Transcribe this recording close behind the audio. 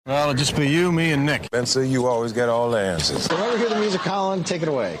Well, it'll just be you, me, and Nick. Spencer, you always get all the answers. Whenever you hear the music, Colin, take it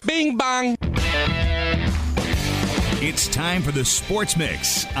away. Bing bong. It's time for the Sports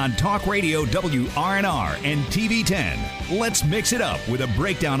Mix on Talk Radio WRNR and TV10. Let's mix it up with a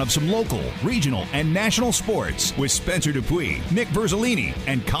breakdown of some local, regional, and national sports with Spencer Dupuis, Nick Verzolini,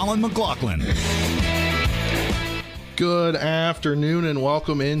 and Colin McLaughlin. Good afternoon and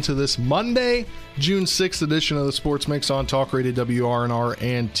welcome into this Monday, June 6th edition of the Sports Mix on Talk Radio WRNR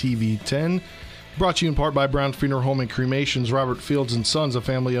and TV10. Brought to you in part by Brown Funeral Home and Cremations, Robert Fields & Sons, a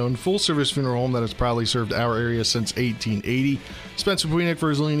family-owned full-service funeral home that has proudly served our area since 1880. Spencer Dupuis, Nick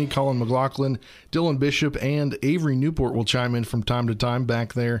Verzolini, Colin McLaughlin, Dylan Bishop, and Avery Newport will chime in from time to time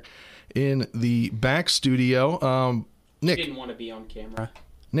back there in the back studio. Nick, didn't want to be on camera.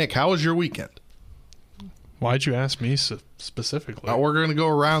 Nick, how was your weekend? Why'd you ask me specifically? We're going to go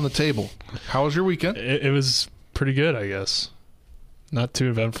around the table. How was your weekend? It was pretty good, I guess. Not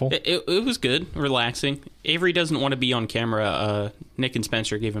too eventful. It was good, relaxing. Avery doesn't want to be on camera. Nick and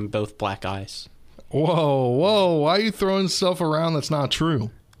Spencer gave him both black eyes. Whoa. Why are you throwing stuff around that's not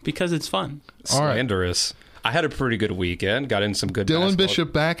true? Because it's fun. Slanderous. I had a pretty good weekend. Got in some good Dylan basketball.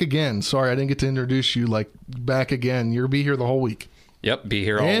 Bishop back again. Sorry, I didn't get to introduce you. Back again. You'll be here the whole week. Yep, be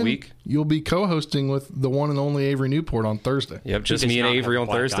here all week. You'll be co-hosting with the one and only Avery Newport on Thursday. Yep, just me and Avery on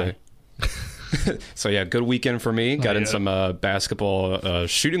Thursday. So, yeah, good weekend for me. Got in some basketball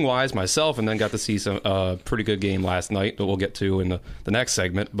shooting-wise myself, and then got to see some pretty good game last night that we'll get to in the next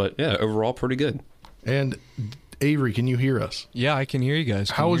segment. But, yeah, overall, pretty good. And, Avery, can you hear us? Yeah, I can hear you guys.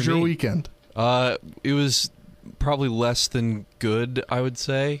 How was your weekend? It was probably less than good, I would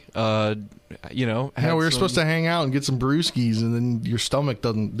say. We were supposed to hang out and get some brewskis, and then your stomach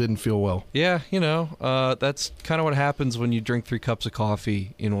didn't feel well. Yeah, that's kind of what happens when you drink 3 cups of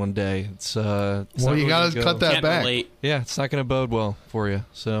coffee in one day. It's you got to cut that back. Yeah, it's not going to bode well for you.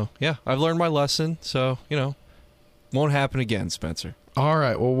 So yeah, I've learned my lesson. So won't happen again, Spencer. All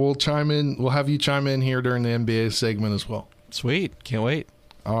right. Well, we'll chime in. We'll have you chime in here during the NBA segment as well. Sweet. Can't wait.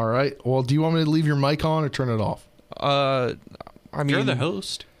 All right. Well, do you want me to leave your mic on or turn it off? You're the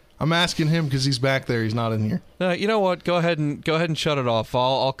host. I'm asking him because he's back there. He's not in here. You know what? Go ahead and shut it off.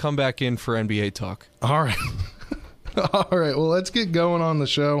 I'll come back in for NBA talk. All right. All right. Well, let's get going on the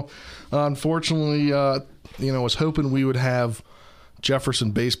show. Unfortunately, was hoping we would have Jefferson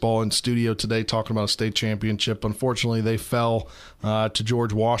baseball in studio today talking about a state championship. Unfortunately, they fell to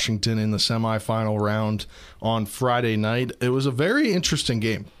George Washington in the semifinal round on Friday night. It was a very interesting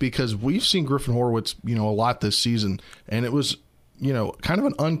game because we've seen Griffin Horowitz, a lot this season, and it was kind of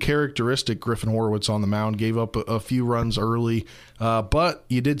an uncharacteristic Griffin Horowitz on the mound. Gave up a few runs early, but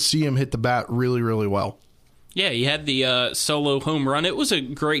you did see him hit the bat really, really well. Yeah, he had the solo home run. It was a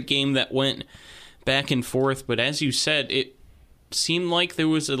great game that went back and forth, but as you said, it seemed like there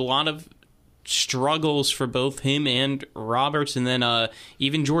was a lot of struggles for both him and Roberts, and then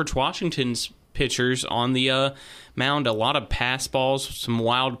even George Washington's pitchers on the mound. A lot of pass balls, some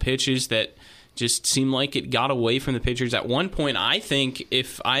wild pitches that just seemed like it got away from the pitchers. At one point, I think,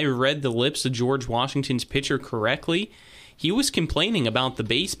 if I read the lips of George Washington's pitcher correctly, he was complaining about the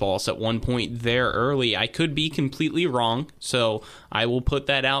baseballs at one point there early. I could be completely wrong, so I will put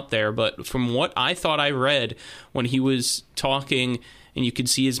that out there. But from what I thought I read when he was talking and you could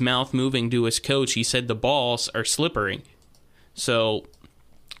see his mouth moving to his coach, he said the balls are slippery. So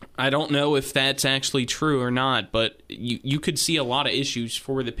I don't know if that's actually true or not, but you could see a lot of issues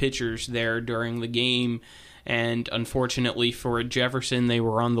for the pitchers there during the game. And unfortunately for Jefferson, they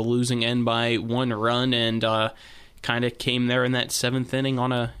were on the losing end by 1 run and kind of came there in that 7th inning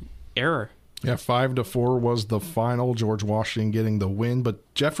on a error. Yeah, 5-4 was the final. George Washington getting the win, but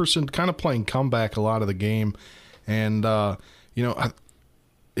Jefferson kind of playing comeback a lot of the game. And,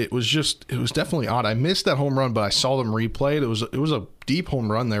 it was definitely odd. I missed that home run, but I saw them replay it. It was a deep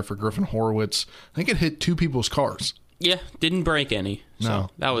home run there for Griffin Horowitz. I think it hit 2 people's cars. Yeah, didn't break any. So no,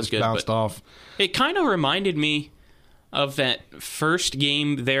 that was good. Bounced off. It kind of reminded me of that first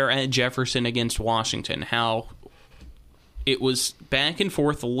game there at Jefferson against Washington, how it was back and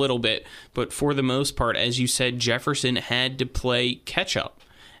forth a little bit, but for the most part, as you said, Jefferson had to play catch-up,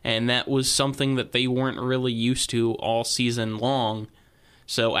 and that was something that they weren't really used to all season long.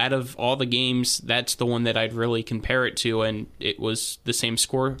 So out of all the games, that's the one that I'd really compare it to, and it was the same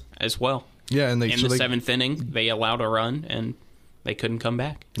score as well. Yeah, and in the 7th inning, they allowed a run, and they couldn't come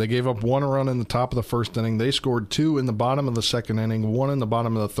back. They gave up 1 run in the top of the 1st inning. They scored 2 in the bottom of the 2nd inning, 1 in the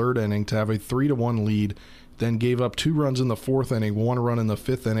bottom of the 3rd inning to have a 3-1 lead. Then gave up 2 runs in the 4th inning, 1 run in the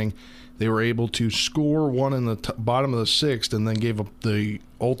 5th inning. They were able to score 1 in the bottom of the 6th, and then gave up the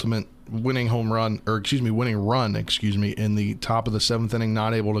ultimate winning run, in the top of the 7th inning,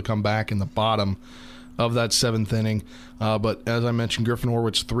 not able to come back in the bottom of that 7th inning. But as I mentioned, Griffin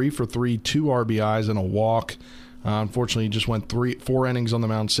Horwitz 3 for 3, 2 RBIs and a walk. Unfortunately, he just went 4 innings on the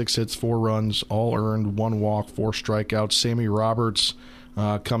mound, 6 hits, 4 runs, all earned, 1 walk, 4 strikeouts. Sammy Roberts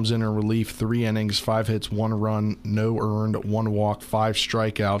comes in relief, 3 innings, 5 hits, 1 run, no earned, 1 walk, 5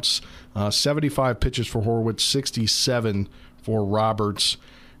 strikeouts. 75 pitches for Horwitz, 67 for Roberts.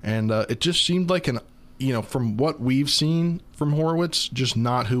 And it just seemed like from what we've seen from Horwitz, just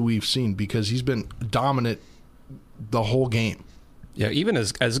not who we've seen, because he's been dominant the whole game. Yeah, even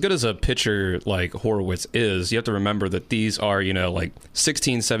as good as a pitcher like Horwitz is, you have to remember that these are, like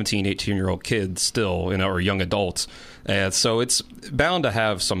 16, 17, 18-year-old kids still, or young adults. And so it's bound to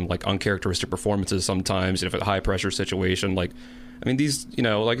have some, uncharacteristic performances sometimes, if a high-pressure situation. These,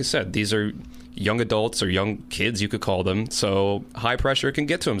 like I said, these are young adults or young kids, you could call them. So high pressure can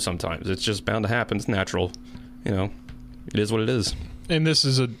get to them sometimes. It's just bound to happen. It's natural. It is what it is. And this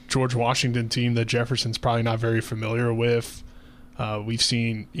is a George Washington team that Jefferson's probably not very familiar with. We've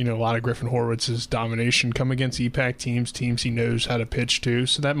seen, a lot of Griffin Horwitz's domination come against EPAC teams he knows how to pitch to.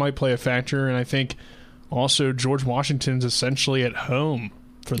 So that might play a factor. And I think also George Washington's essentially at home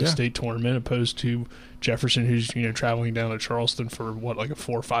for the state tournament, opposed to Jefferson, who's, traveling down to Charleston for a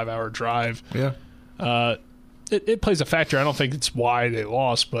 4 or 5 hour drive. Yeah. It plays a factor. I don't think it's why they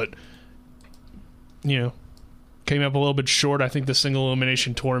lost, but, came up a little bit short. I think the single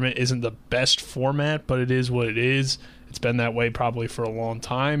elimination tournament isn't the best format, but it is what it is. It's been that way probably for a long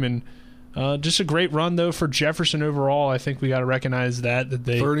time, and just a great run though for Jefferson overall. I think we got to recognize that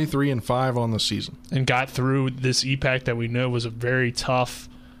they 33-5 on the season and got through this EPAC that we know was a very tough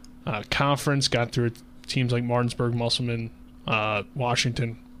conference. Got through teams like Martinsburg, Musselman,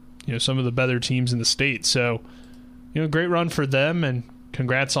 Washington, some of the better teams in the state. So, great run for them, and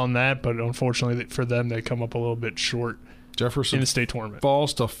congrats on that. But unfortunately for them, they come up a little bit short. Jefferson in the state tournament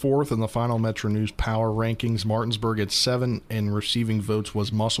falls to 4th in the final Metro News Power rankings. Martinsburg at 7, and receiving votes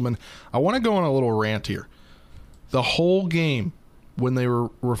was Musselman. I want to go on a little rant here. The whole game, when they were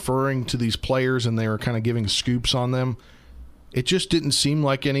referring to these players and they were kind of giving scoops on them, it just didn't seem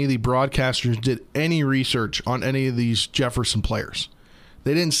like any of the broadcasters did any research on any of these Jefferson players.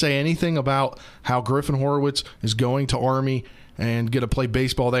 They didn't say anything about how Griffin Horwitz is going to Army and get to play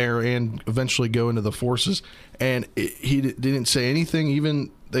baseball there and eventually go into the forces. And he didn't say anything.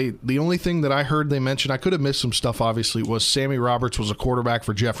 Even the only thing that I heard they mentioned, I could have missed some stuff obviously, was Sammy Roberts was a quarterback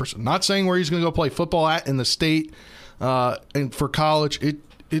for Jefferson. Not saying where he's going to go play football at in the state and for college.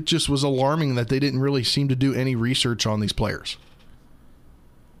 It just was alarming that they didn't really seem to do any research on these players.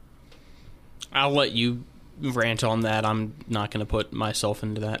 I'll let you rant on that. I'm not going to put myself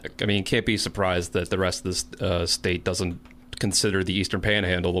into that. Can't be surprised that the rest of the state doesn't consider the Eastern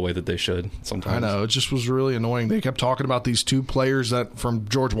Panhandle the way that they should sometimes. I know. It just was really annoying. They kept talking about these 2 players that from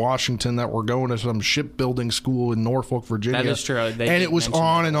George Washington that were going to some shipbuilding school in Norfolk, Virginia. That is true. And it was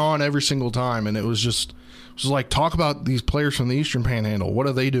on and on every single time. And it was like, talk about these players from the Eastern Panhandle. What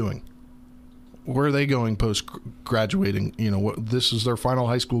are they doing? Where are they going post-graduating? This is their final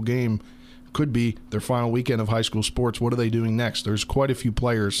high school game. Could be their final weekend of high school sports. What are they doing next? There's quite a few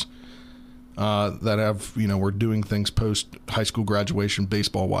players that have, were doing things post high school graduation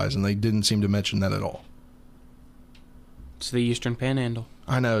baseball wise, and they didn't seem to mention that at all. It's the Eastern Panhandle.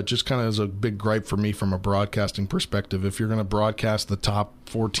 I know. It just kind of is a big gripe for me from a broadcasting perspective. If you're going to broadcast the top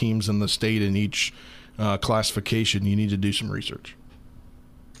 4 teams in the state in each classification, you need to do some research.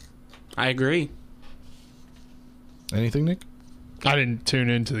 I agree. Anything, Nick? I didn't tune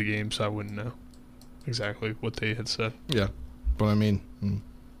into the game, so I wouldn't know exactly what they had said. Yeah, but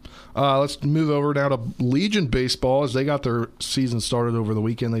let's move over now to Legion baseball as they got their season started over the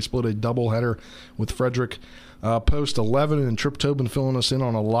weekend. They split a doubleheader with Frederick Post 11, and Trip Tobin filling us in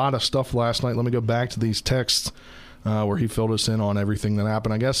on a lot of stuff last night. Let me go back to these texts where he filled us in on everything that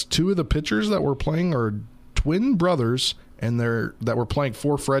happened. I guess 2 of the pitchers that were playing are twin brothers, and that were playing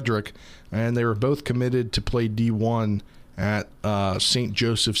for Frederick, and they were both committed to play D1 at St.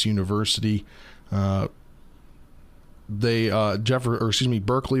 Joseph's University. Berkeley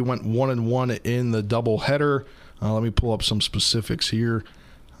went 1-1 in the doubleheader. Let me pull up some specifics here.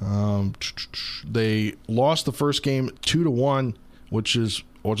 They lost the first game 2-1, which was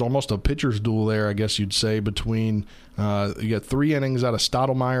almost a pitcher's duel there, I guess you'd say, between you got 3 innings out of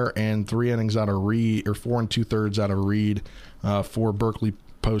Stottlemyre and 3 innings out of Reed, or 4 2/3 out of Reed for Berkeley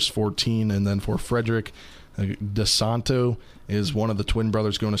Post 14, and then for Frederick. DeSanto is one of the twin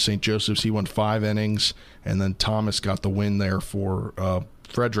brothers going to St. Joseph's. He went 5 innings, and then Thomas got the win there for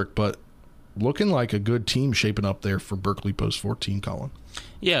Frederick. But looking like a good team shaping up there for Berkeley Post 14, Colin.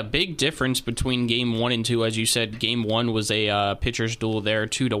 Yeah, big difference between game 1 and 2. As you said, game 1 was a pitcher's duel there,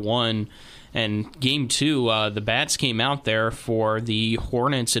 2-1. And game 2, the Bats came out there for the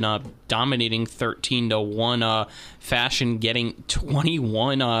Hornets in a dominating 13-1 fashion, getting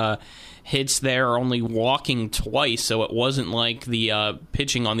 21 hits there, only walking twice. So it wasn't like the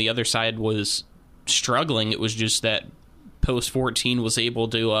pitching on the other side was struggling. It was just that Post 14 was able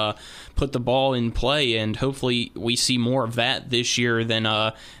to put the ball in play, and hopefully we see more of that this year than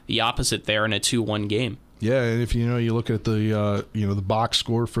the opposite there in a 2-1 game. Yeah, and if you look at the the box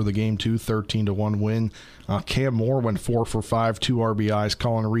score for the game 2, 13-1 win. Cam Moore went 4 for 5, 2 RBIs.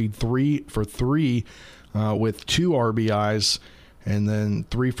 Colin Reed 3 for 3 with 2 RBIs, and then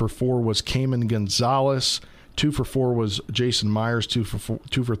 3 for 4 was Cayman Gonzalez. 2 for 4 was Jason Myers. 2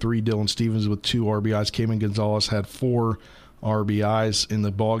 for 3 Dylan Stevens with 2 RBIs. Cayman Gonzalez had 4 RBIs in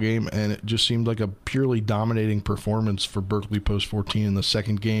the ball game, and it just seemed like a purely dominating performance for Berkeley Post 14 in the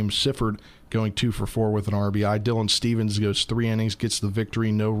second game. Sifford going 2 for 4 with an RBI. Dylan Stevens goes 3 innings, gets the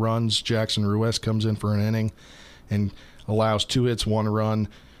victory, no runs. Jackson Ruiz comes in for an inning and allows 2 hits, 1 run,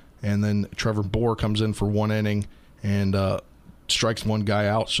 and then Trevor Bohr comes in for 1 inning and strikes 1 guy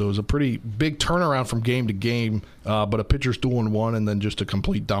out. So it was a pretty big turnaround from game to game, but a pitcher's duel in 1, and then just a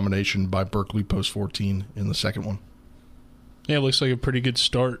complete domination by Berkeley Post 14 in the second one. Yeah, it looks like a pretty good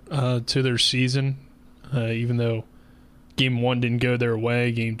start to their season, even though game 1 didn't go their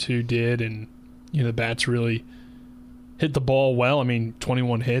way, game 2 did, and the Bats really hit the ball well. I mean,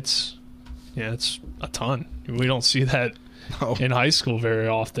 21 hits, yeah, it's a ton. We don't see that in high school very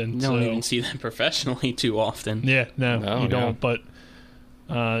often. You don't even see that professionally too often. Yeah, no, you don't. But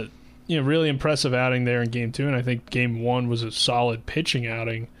really impressive outing there in game 2, and I think game 1 was a solid pitching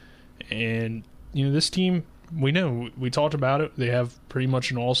outing. And this team, we talked about it. They have pretty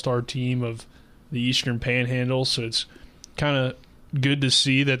much an all-star team of the Eastern Panhandle, so it's kind of good to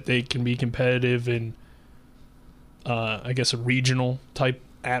see that they can be competitive in, I guess, a regional type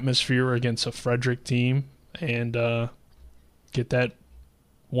atmosphere against a Frederick team, and get that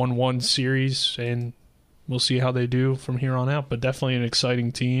 1-1 series, and we'll see how they do from here on out. But definitely an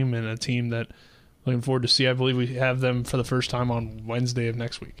exciting team, and a team that looking forward to see. I believe we have them for the first time on Wednesday of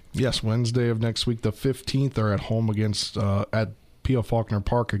next week. Yes, Wednesday of next week, the 15th. They're at home against at P.O. Faulkner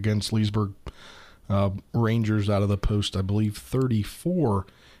Park against Leesburg Rangers out of the Post, I believe, 34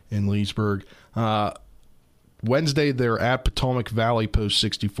 in Leesburg. Wednesday, they're at Potomac Valley Post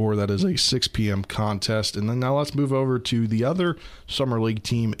 64. That is a 6 p.m. contest. And then now let's move over to the other Summer League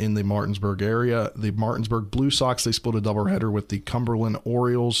team in the Martinsburg area. The Martinsburg Blue Sox, they split a doubleheader with the Cumberland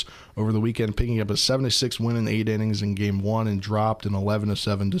Orioles over the weekend, picking up a 7-6 win in 8 innings in Game 1 and dropped an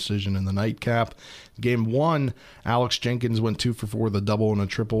 11-7 decision in the nightcap. Game 1, Alex Jenkins went 2 for 4 with a double and a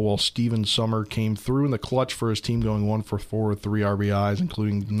triple, while Steven Summer came through in the clutch for his team, going 1 for 4 with 3 RBIs,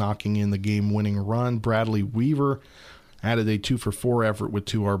 including knocking in the game-winning run. Bradley Weaver added a 2 for 4 effort with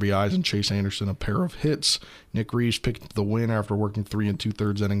 2 RBIs, and Chase Anderson a pair of hits. Nick Reeves picked the win after working 3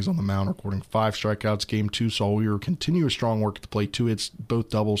 2/3 innings on the mound, recording 5 strikeouts. Game 2 saw Weaver continue his strong work at the plate, 2 hits, both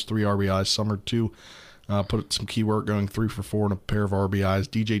doubles, 3 RBIs. Summer 2 put some key work, going 3 for 4 and a pair of RBIs.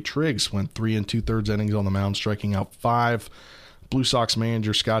 DJ Triggs went 3 2/3 innings on the mound, striking out 5. Blue Sox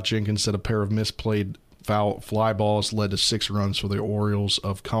manager Scott Jenkins said a pair of misplayed foul fly balls led to 6 runs for the Orioles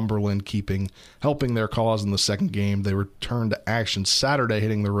of Cumberland, helping their cause in the second game. They returned to action Saturday,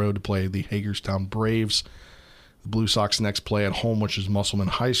 hitting the road to play the Hagerstown Braves. The Blue Sox next play at home, which is Musselman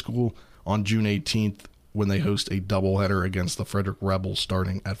High School, on June 18th when they host a doubleheader against the Frederick Rebels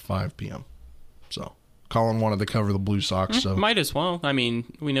starting at 5 p.m. So Colin wanted to cover the Blue Sox. So might as well. I mean,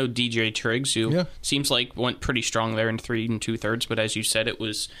 we know DJ Triggs, who seems like went pretty strong there in 3 2/3, but as you said, it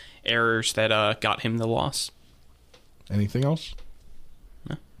was errors that got him the loss. Anything else?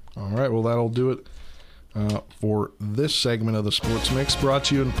 No. All right, well, that'll do it for this segment of the Sports Mix, brought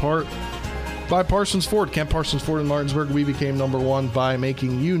to you in part by Parsons Ford. Kent Parsons Ford in Martinsburg. We became number one by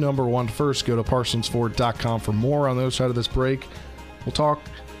making you number one first. Go to ParsonsFord.com for more. On the other side of this break, we'll talk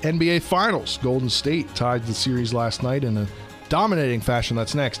NBA Finals. Golden State tied the series last night in a dominating fashion.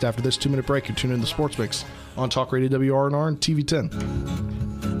 That's next after this 2-minute break. You're tuning in to the Sports Mix on Talk Radio WRNR and TV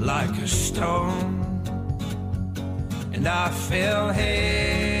 10. Like a stone, and I fell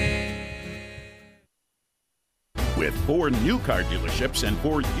head. With 4 new car dealerships and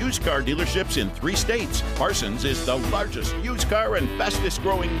 4 used car dealerships in 3 states, Parsons is the largest used car and fastest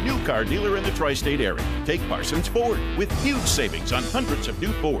growing new car dealer in the tri-state area. Take Parsons Ford with huge savings on hundreds of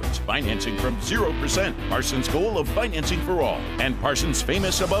new Fords, financing from 0%. Parsons' goal of financing for all. And Parsons'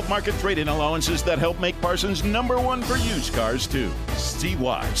 famous above-market trade-in allowances that help make Parsons #1 for used cars, too. See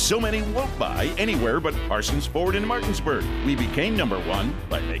why so many won't buy anywhere but Parsons Ford in Martinsburg. We became #1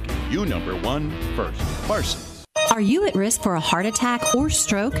 by making you #1 first. Parsons. Are you at risk for a heart attack or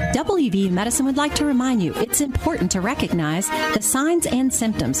stroke? WVU Medicine would like to remind you it's important to recognize the signs and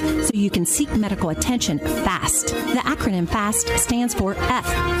symptoms so you can seek medical attention fast. The acronym FAST stands for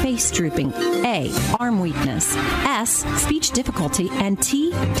F, face drooping, A, arm weakness, S, speech difficulty, and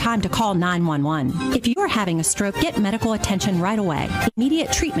T, time to call 911. If you are having a stroke, get medical attention right away.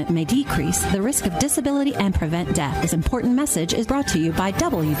 Immediate treatment may decrease the risk of disability and prevent death. This important message is brought to you by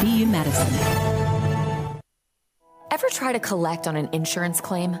WVU Medicine. Ever try to collect on an insurance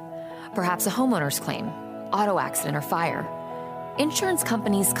claim? Perhaps a homeowner's claim, auto accident, or fire. Insurance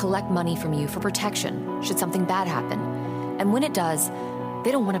companies collect money from you for protection should something bad happen. And when it does,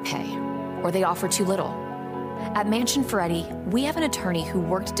 they don't want to pay, or they offer too little. At Mansion Ferretti, we have an attorney who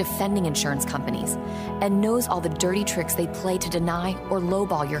worked defending insurance companies and knows all the dirty tricks they play to deny or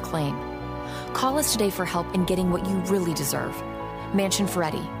lowball your claim. Call us today for help in getting what you really deserve. Mansion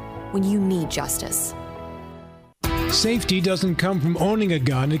Ferretti, when you need justice. Safety doesn't come from owning a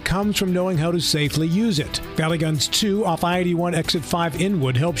gun, it comes from knowing how to safely use it. Valley Guns 2 off I-81 Exit 5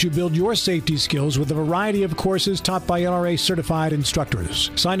 Inwood helps you build your safety skills with a variety of courses taught by NRA certified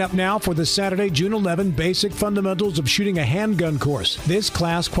instructors. Sign up now for the Saturday, June 11 Basic Fundamentals of Shooting a Handgun course. This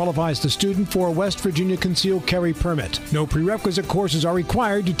class qualifies the student for a West Virginia concealed carry permit. No prerequisite courses are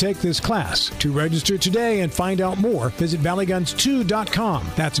required to take this class. To register today and find out more, visit valleyguns2.com.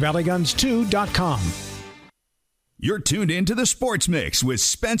 That's valleyguns2.com. You're tuned in to the Sports Mix with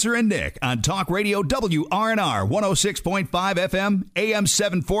Spencer and Nick on Talk Radio WRNR 106.5 FM, AM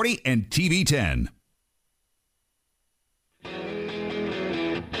 740, and TV 10.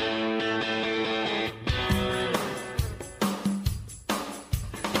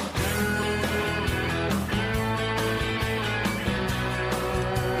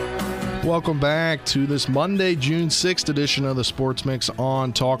 Welcome back to this Monday, June 6th edition of the Sports Mix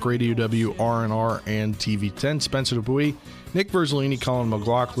on Talk Radio WRNR and TV 10. Spencer Dupuis, Nick Verzolini, Colin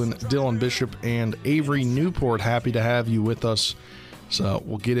McLaughlin, Dylan Bishop, and Avery Newport. Happy to have you with us. So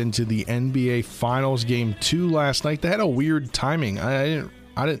we'll get into the NBA Finals Game 2 last night. They had a weird timing. I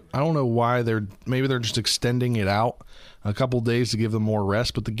don't know why maybe they're just extending it out a couple days to give them more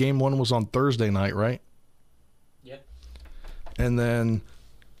rest. But the Game 1 was on Thursday night, right? Yep. And then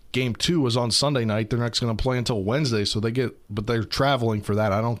Game 2 was on Sunday night. They're not going to play until Wednesday, but they're traveling for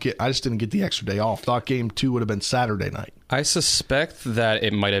that. I just didn't get the extra day off. Thought Game 2 would have been Saturday night. I suspect that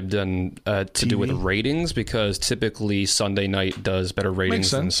it might have done to do with ratings, because typically Sunday night does better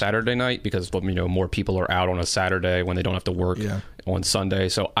ratings than Saturday night, because more people are out on a Saturday when they don't have to work on Sunday.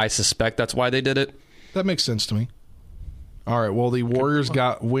 So I suspect that's why they did it. That makes sense to me. All right, well, the Warriors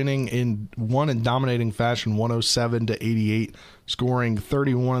won in dominating fashion, 107-88, scoring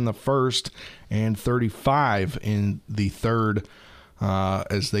 31 in the first and 35 in the third,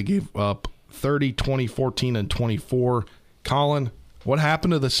 as they gave up 30, 20, 14, and 24. Colin, what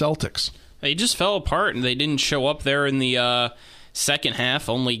happened to the Celtics? They just fell apart, and they didn't show up there in the second half,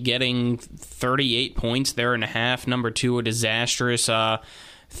 only getting 38 points there in a half. Number 2, a disastrous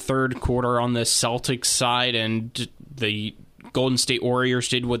third quarter on the Celtics side, and the Golden State Warriors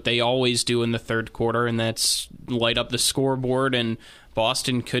did what they always do in the third quarter, and that's light up the scoreboard, and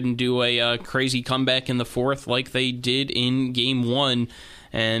Boston couldn't do a crazy comeback in the fourth like they did in Game 1,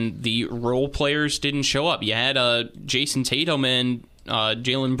 and the role players didn't show up. You had Jason Tatum and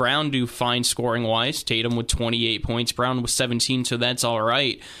Jaylen Brown do fine scoring-wise. Tatum with 28 points, Brown with 17, so that's all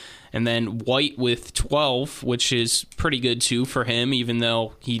right. And then White with 12, which is pretty good, too, for him, even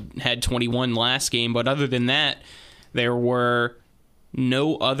though he had 21 last game. But other than that, there were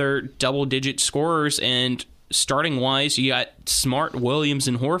no other double-digit scorers. And starting-wise, you got Smart, Williams,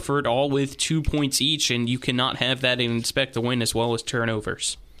 and Horford all with 2 points each, and you cannot have that and expect to win, as well as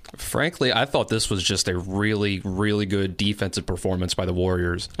turnovers. Frankly, I thought this was just a really, really good defensive performance by the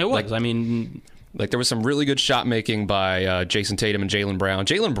Warriors. It was. There was some really good shot making by Jason Tatum and Jaylen Brown.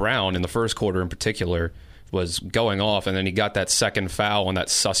 Jaylen Brown, in the first quarter in particular, was going off, and then he got that second foul on that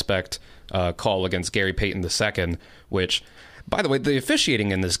suspect call against Gary Payton II, which By the way, the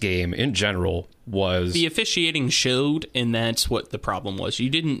officiating in this game in general was... The officiating showed, and that's what the problem was. You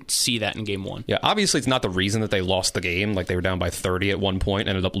didn't see that in game one. Yeah, obviously it's not the reason that they lost the game. Like, they were down by 30 at one point,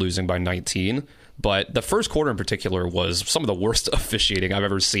 ended up losing by 19. But the first quarter in particular was some of the worst officiating I've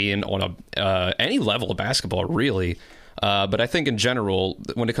ever seen on any level of basketball, really. But I think in general,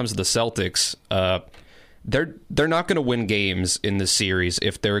 when it comes to the Celtics, they're not going to win games in this series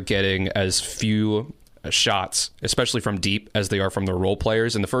if they're getting as few shots, especially from deep, as they are from their role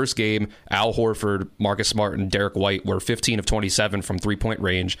players. In the first game, Al Horford, Marcus Smart, and Derek White were 15 of 27 from three-point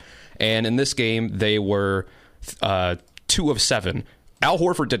range. And in this game, they were 2 of 7. Al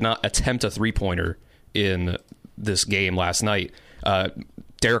Horford did not attempt a three-pointer in this game last night.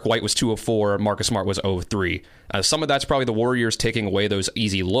 Derek White was 2 of 4. Marcus Smart was 0 of 3. Some of that's probably the Warriors taking away those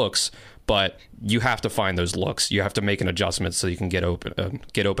easy looks, but you have to find those looks. You have to make an adjustment so you can get open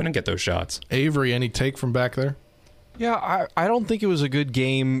and get those shots. Avery, any take from back there? Yeah, I don't think it was a good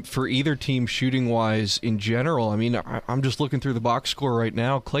game for either team shooting-wise in general. I mean, I'm just looking through the box score right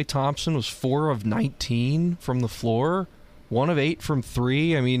now. Klay Thompson was 4 of 19 from the floor, 1 of 8 from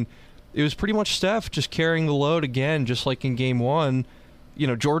 3. I mean, it was pretty much Steph just carrying the load again, just like in game one. You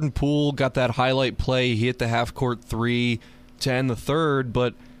know, Jordan Poole got that highlight play. He hit the half-court 3 to end the third,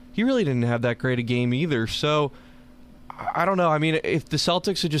 but he really didn't have that great a game either. So, I don't know. I mean, if the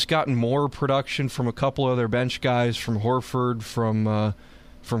Celtics had just gotten more production from a couple of their bench guys, from Horford, from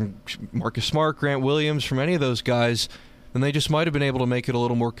Marcus Smart, Grant Williams, from any of those guys, then they just might have been able to make it a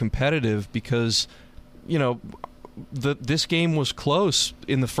little more competitive because, you know, this game was close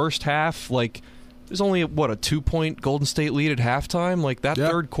in the first half. Like, there's only, a 2-point Golden State lead at halftime? Like, that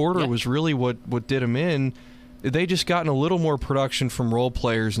third quarter was really what did them in. They just gotten a little more production from role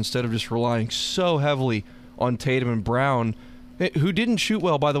players instead of just relying so heavily on Tatum and Brown, who didn't shoot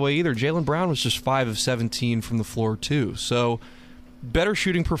well, by the way, either. Jaylen Brown was just 5 of 17 from the floor, too. So, better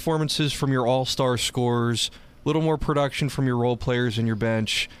shooting performances from your all-star scorers, a little more production from your role players and your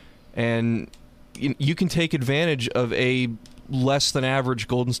bench, and you can take advantage of a less-than-average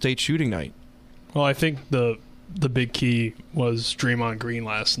Golden State shooting night. Well, I think the big key was Draymond Green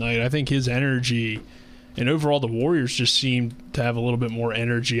last night. I think his energy, and overall the Warriors just seemed to have a little bit more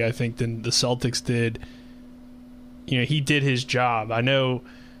energy, I think, than the Celtics did. You know, he did his job. I know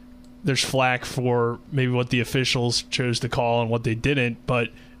there's flack for maybe what the officials chose to call and what they didn't, but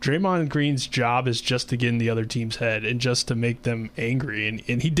Draymond Green's job is just to get in the other team's head and just to make them angry.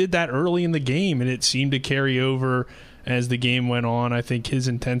 And he did that early in the game, and it seemed to carry over as the game went on. I think his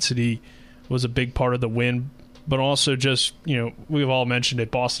intensity was a big part of the win, but also just, you know, we've all mentioned it,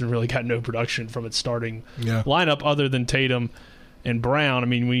 Boston really got no production from its starting lineup other than Tatum and Brown. I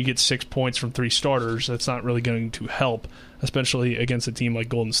mean, when you get 6 points from 3 starters, that's not really going to help, especially against a team like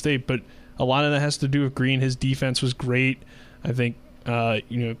Golden State. But a lot of that has to do with Green. His defense was great. I think,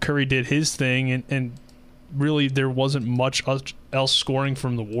 Curry did his thing, and really there wasn't much else scoring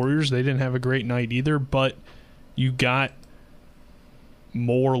from the Warriors. They didn't have a great night either, but you got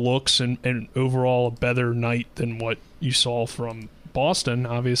more looks and overall a better night than what you saw from Boston,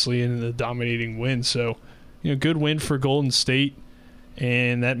 obviously, in the dominating win. So, you know, good win for Golden State,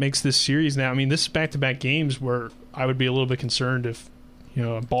 and that makes this series now. I mean, this is back-to-back games where I would be a little bit concerned if, you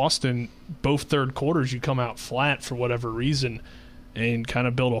know, Boston, both third quarters, you come out flat for whatever reason and kind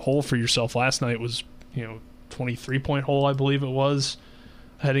of build a hole for yourself. Last night was, 23-point hole, I believe it was,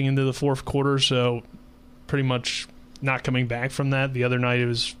 heading into the fourth quarter, so pretty much not coming back from that. The other night it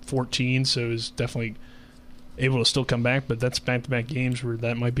was 14, so it was definitely able to still come back, but that's back-to-back games where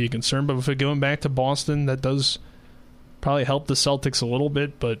that might be a concern. But if we're going back to Boston, that does probably help the Celtics a little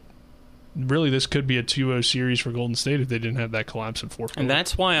bit, but really this could be a 2-0 series for Golden State if they didn't have that collapse in fourth quarter. And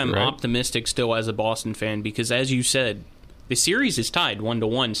that's why I'm optimistic still as a Boston fan, because as you said, the series is tied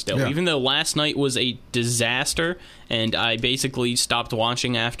 1-1 still. Even though last night was a disaster, and I basically stopped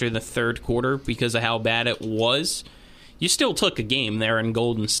watching after the third quarter because of how bad it was, you still took a game there in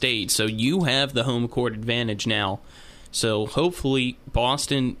Golden State, so you have the home court advantage now. So hopefully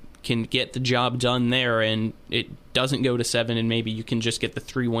Boston can get the job done there, and it doesn't go to 7, and maybe you can just get the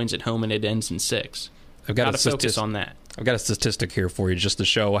 3 wins at home and it ends in 6. I've got to focus on that. I've got a statistic here for you just to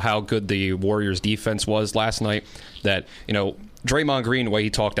show how good the Warriors defense was last night. That, Draymond Green, the way he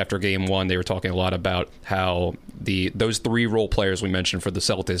talked after game one, they were talking a lot about how those 3 role players we mentioned for the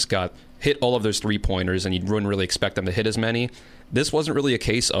Celtics hit all of those 3-pointers, and you wouldn't really expect them to hit as many. This wasn't really a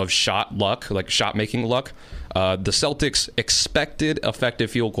case of shot luck, like shot-making luck. The Celtics' expected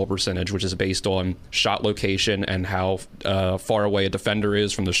effective field goal percentage, which is based on shot location and how far away a defender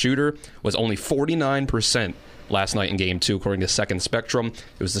is from the shooter, was only 49% last night in Game 2, according to Second Spectrum.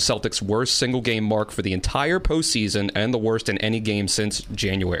 It was the Celtics' worst single-game mark for the entire postseason and the worst in any game since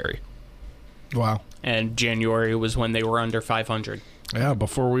January. Wow. And January was when they were under 500. Yeah,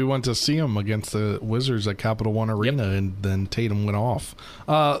 before we went to see them against the Wizards at Capital One Arena, and then Tatum went off.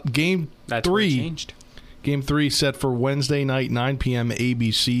 Game 3. Game 3 set for Wednesday night, 9 p.m.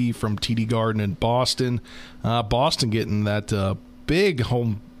 ABC from TD Garden in Boston. Boston getting that big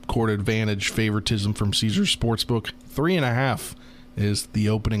home court advantage favoritism from Caesars Sportsbook. 3.5 is the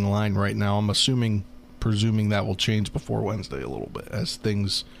opening line right now. I'm presuming that will change before Wednesday a little bit as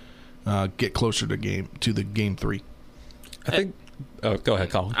things get closer to the game 3. I think. Go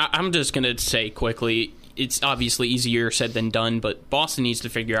ahead, Colin. I'm just going to say quickly, it's obviously easier said than done, but Boston needs to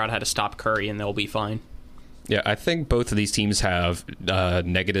figure out how to stop Curry, and they'll be fine. Yeah, I think both of these teams have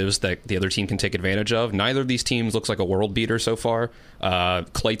negatives that the other team can take advantage of. Neither of these teams looks like a world beater so far.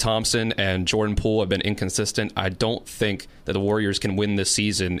 Klay Thompson and Jordan Poole have been inconsistent. I don't think that the Warriors can win this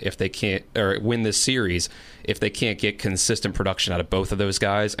season if they can't, or win this series if they can't get consistent production out of both of those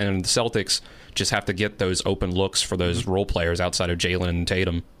guys. And the Celtics just have to get those open looks for those role players outside of Jalen and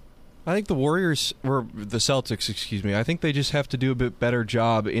Tatum. I think the Celtics, I think they just have to do a bit better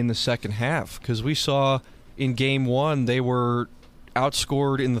job in the second half, because we saw in Game 1 they were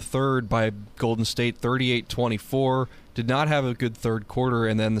outscored in the third by Golden State 38-24, did not have a good third quarter,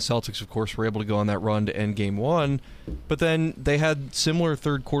 and then the Celtics, of course, were able to go on that run to end Game 1. But then they had similar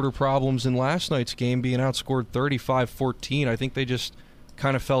third quarter problems in last night's game, being outscored 35-14. I think they just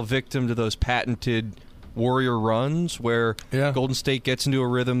kind of fell victim to those patented Warrior runs where Golden State gets into a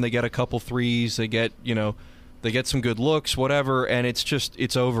rhythm, they get a couple threes, they get some good looks, whatever, and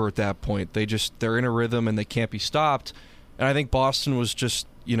it's over at that point. They're in a rhythm and they can't be stopped. And I think Boston was just,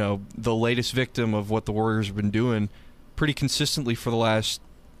 the latest victim of what the Warriors have been doing pretty consistently for the last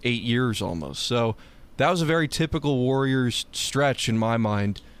 8 years almost. So that was a very typical Warriors stretch in my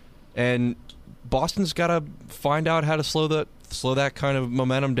mind. And Boston's got to find out how to slow that kind of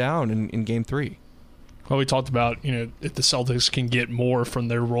momentum down in Game 3. Well, we talked about, if the Celtics can get more from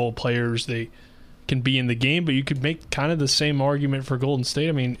their role players, they can be in the game, but you could make kind of the same argument for Golden State.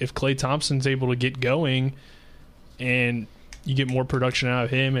 I mean, if Klay Thompson's able to get going and you get more production out of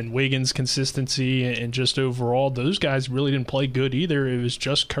him and Wiggins' consistency and just overall, those guys really didn't play good either. It was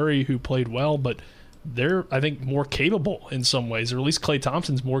just Curry who played well, but they're, I think, more capable in some ways, or at least Klay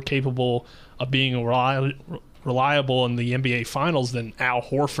Thompson's more capable of being reliable in the NBA Finals than Al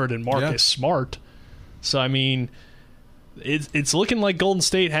Horford and Marcus Smart. So, I mean, it's looking like Golden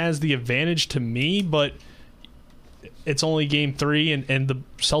State has the advantage to me, but it's only Game 3, and the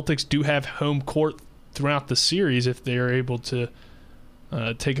Celtics do have home court throughout the series if they're able to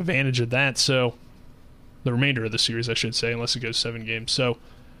take advantage of that. So, the remainder of the series, I should say, unless it goes 7 games. So,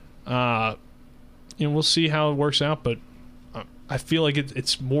 we'll see how it works out, but I feel like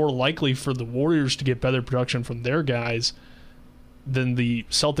it's more likely for the Warriors to get better production from their guys than the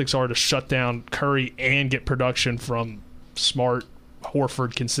Celtics are to shut down Curry and get production from Smart,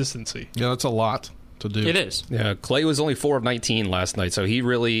 Horford consistency. Yeah, that's a lot to do. It is. Yeah, Klay was only 4 of 19 last night, so he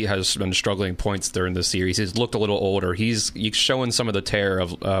really has been struggling points during the series. He's looked a little older. He's showing some of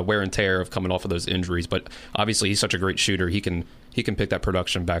the wear and tear of coming off of those injuries, but obviously he's such a great shooter. He can pick that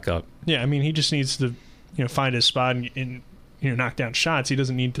production back up. Yeah, I mean, he just needs to find his spot and knock down shots. He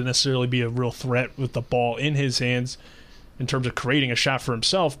doesn't need to necessarily be a real threat with the ball in his hands in terms of creating a shot for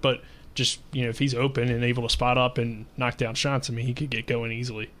himself, but just, if he's open and able to spot up and knock down shots, I mean, he could get going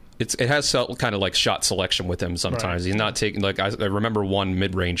easily. It has kind of like shot selection with him sometimes. Right. He's not taking, like, I remember one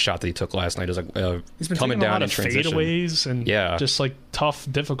mid-range shot that he took last night. It was like he's been coming down in transition. Fadeaways and just like tough,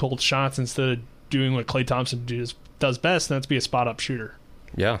 difficult shots instead of doing what Klay Thompson does best, and that's be a spot-up shooter.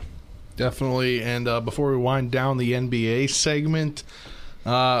 Yeah. Definitely. And before we wind down the NBA segment,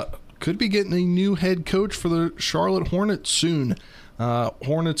 could be getting a new head coach for the Charlotte Hornets soon.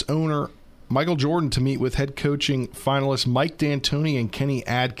 Hornets owner Michael Jordan to meet with head coaching finalists Mike D'Antoni and Kenny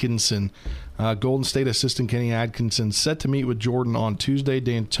Atkinson. Golden State assistant Kenny Atkinson set to meet with Jordan on Tuesday.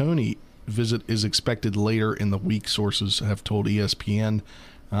 D'Antoni visit is expected later in the week, sources have told ESPN.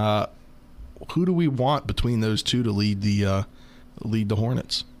 Who do we want between those two to lead the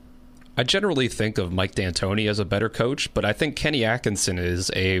Hornets? I generally think of Mike D'Antoni as a better coach, but I think Kenny Atkinson is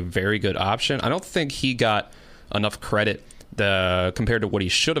a very good option. I don't think he got enough credit compared to what he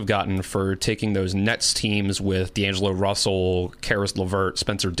should have gotten for taking those Nets teams with D'Angelo Russell, Karis LeVert,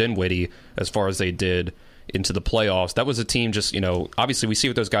 Spencer Dinwiddie, as far as they did into the playoffs. That was a team just, obviously we see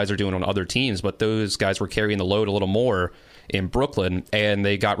what those guys are doing on other teams, but those guys were carrying the load a little more in Brooklyn, and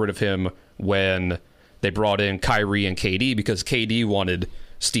they got rid of him when they brought in Kyrie and KD because KD wanted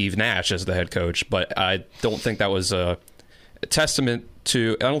Steve Nash as the head coach, but I don't think that was a testament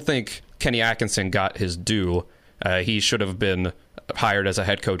to. I don't think Kenny Atkinson got his due. He should have been hired as a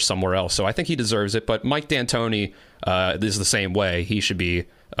head coach somewhere else. So I think he deserves it. But Mike D'Antoni is the same way. He should be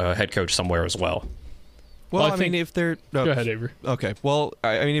a head coach somewhere as well. Well, I mean, if they're... Go ahead, Avery. Okay. Well,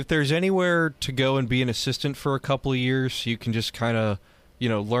 I mean, if there's anywhere to go and be an assistant for a couple of years, you can just kind of,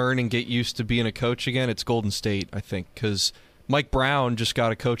 learn and get used to being a coach again, it's Golden State, I think. Because Mike Brown just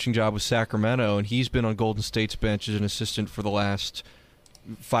got a coaching job with Sacramento, and he's been on Golden State's bench as an assistant for the last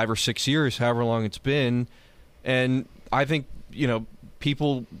 5 or 6 years, however long it's been. And I think,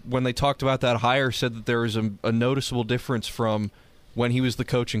 people, when they talked about that hire, said that there was a noticeable difference from when he was the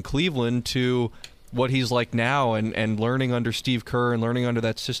coach in Cleveland to what he's like now, and learning under Steve Kerr and learning under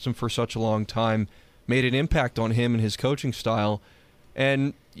that system for such a long time made an impact on him and his coaching style.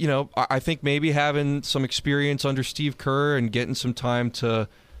 And, I think maybe having some experience under Steve Kerr and getting some time to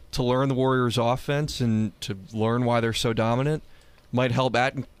learn the Warriors' offense and to learn why they're so dominant might help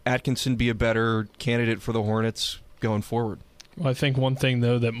Atkinson be a better candidate for the Hornets going forward. Well, I think one thing,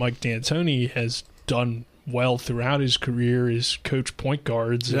 though, that Mike D'Antoni has done well throughout his career is coach point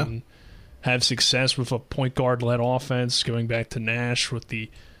guards and have success with a point guard-led offense, going back to Nash with the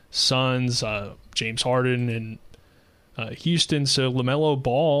Suns, James Harden, and Houston. So LaMelo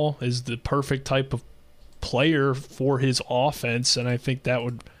Ball is the perfect type of player for his offense, and I think that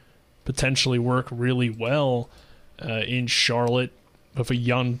would potentially work really well in Charlotte with a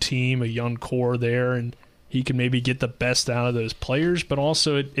young team, a young core there, and he can maybe get the best out of those players. But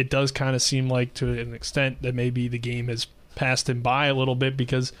also it does kind of seem like, to an extent, that maybe the game has passed him by a little bit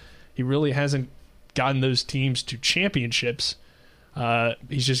because he really hasn't gotten those teams to championships.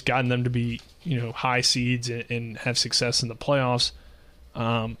 He's just gotten them to be, high seeds and have success in the playoffs.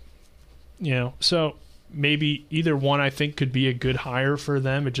 So maybe either one I think could be a good hire for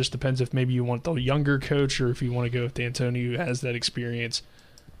them. It just depends if maybe you want the younger coach or if you want to go with D'Antoni, who has that experience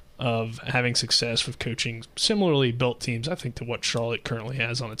of having success with coaching similarly built teams, I think, to what Charlotte currently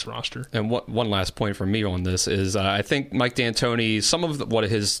has on its roster. And one last point from me on this is I think Mike D'Antoni, some of what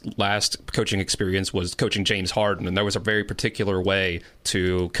his last coaching experience was coaching James Harden, and there was a very particular way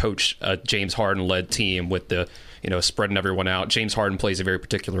to coach a James Harden-led team with the spreading everyone out. James Harden plays a very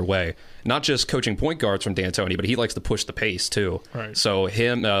particular way. Not just coaching point guards from D'Antoni, but he likes to push the pace too. Right. So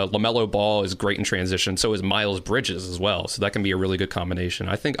LaMelo Ball is great in transition. So is Miles Bridges as well. So that can be a really good combination.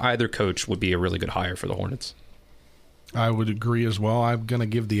 I think either coach would be a really good hire for the Hornets. I would agree as well. I'm going to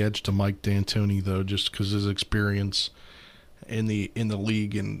give the edge to Mike D'Antoni, though, just because his experience in the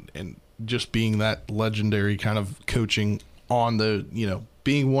league and just being that legendary kind of coaching on the,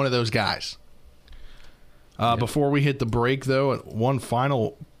 being one of those guys. Before we hit the break, though, one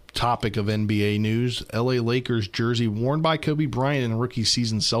final topic of NBA news. LA Lakers jersey worn by Kobe Bryant in rookie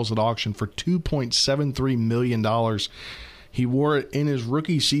season sells at auction for $2.73 million. He wore it in his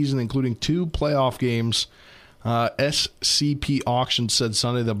rookie season, including 2 playoff games. SCP Auction said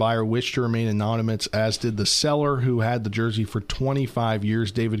Sunday the buyer wished to remain anonymous, as did the seller, who had the jersey for 25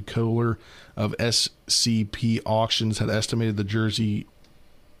 years. David Kohler of SCP Auctions had estimated the jersey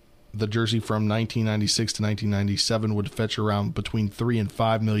from 1996 to 1997 would fetch around between $3 and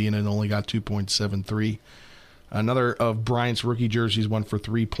 $5 million, and only got 2.73. Another of Bryant's rookie jerseys went for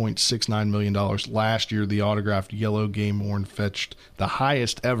 $3.69 million last year. The autographed yellow game-worn fetched the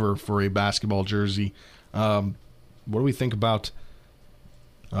highest ever for a basketball jersey. What do we think about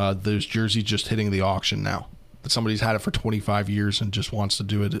those jerseys just hitting the auction now? That somebody's had it for 25 years and just wants to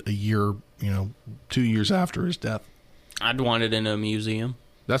do it a year, 2 years after his death. I'd want it in a museum.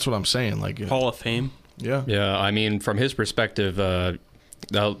 That's what I'm saying. Like Hall of Fame. Yeah. Yeah, I mean, from his perspective,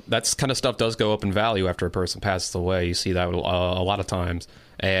 that kind of stuff does go up in value after a person passes away. You see that a lot of times.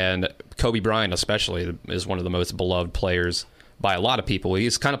 And Kobe Bryant especially is one of the most beloved players by a lot of people.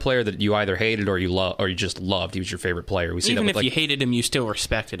 He's the kind of player that you either hated or you just loved. He was your favorite player. We see Even that with, if you hated him, you still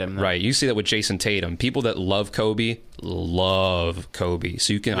respected him, though. Right. You see that with Jason Tatum. People that love Kobe.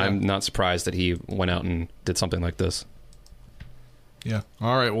 So you can. Yeah. I'm not surprised that he went out and did something like this. Yeah.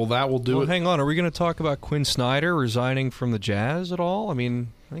 All right. Well, that will do it. Hang on. Are we going to talk about Quinn Snyder resigning from the Jazz at all? I mean,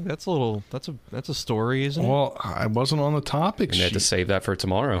 I think that's a story, isn't it? Well, I wasn't on the topic sheet. And they had to save that for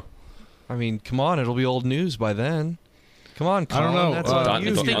tomorrow. I mean, come on. It'll be old news by then. Come on, Colin. I don't know. That's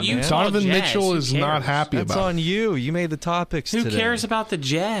on you. Donovan Mitchell is not happy about it. That's on you. You made the topics today. Who cares about the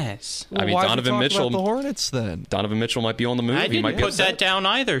Jazz? Well, why Donovan Mitchell about the Hornets then? Donovan Mitchell might be on the move. I didn't put that down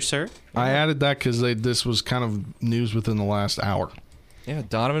either, sir. I added that because this was kind of news within the last hour. Yeah,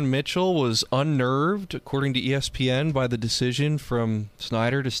 Donovan Mitchell was unnerved, according to ESPN, by the decision from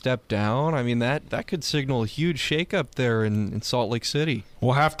Snyder to step down. I mean, that could signal a huge shakeup there in Salt Lake City.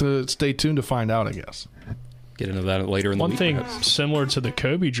 We'll have to stay tuned to find out, I guess. Get into that later in the week. One thing similar to the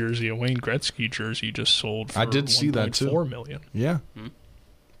Kobe jersey, a Wayne Gretzky jersey just sold for I did see that too. $1.4 million. Yeah.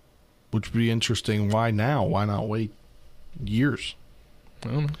 Which would be interesting. Why now? Why not wait years? I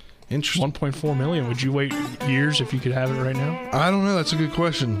don't know. Interesting. $1.4 million. Would you wait years if you could have it right now? I don't know. That's a good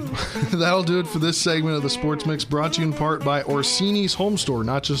question. That'll do it for this segment of the Sports Mix, brought to you in part by Orsini's Home Store.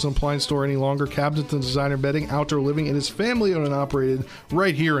 Not just an appliance store any longer. Cabinets and designer bedding, outdoor living. It is family owned and operated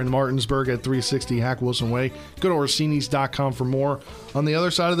right here in Martinsburg at 360 Hack Wilson Way. Go to Orsinis.com for more. On the other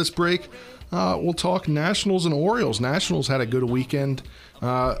side of this break, we'll talk Nationals and Orioles. Nationals had a good weekend,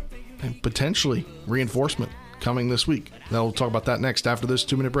 and potentially reinforcement coming this week. Now we'll talk about that next after this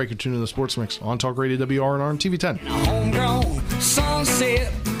 2-minute break. You're tuning in to the Sports Mix on Talk Radio WRNR and TV 10. Homegrown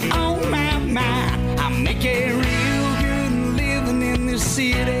sunset on my mind. I make it real good living in this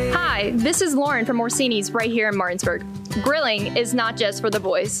city. Hi, this is Lauren from Orsini's right here in Martinsburg. Grilling is not just for the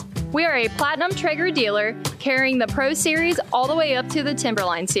boys. We are a Platinum Traeger dealer carrying the Pro Series all the way up to the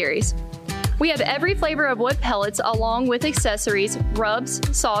Timberline Series. We have every flavor of wood pellets along with accessories, rubs,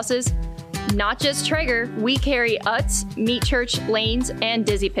 sauces. Not just Traeger, we carry Utz, Meat Church, Lanes, and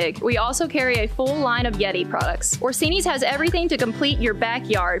Dizzy Pig. We also carry a full line of Yeti products. Orsini's has everything to complete your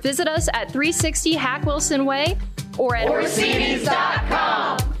backyard. Visit us at 360 Hack Wilson Way or at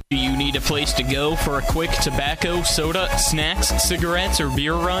Orsinis.com. Do you need a place to go for a quick tobacco, soda, snacks, cigarettes, or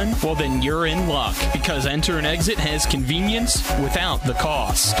beer run? Well, then you're in luck, because Enter and Exit has convenience without the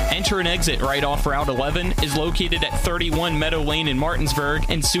cost. Enter and Exit right off Route 11 is located at 31 Meadow Lane in Martinsburg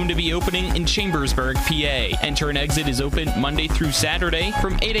and soon to be opening in Chambersburg, PA. Enter and Exit is open Monday through Saturday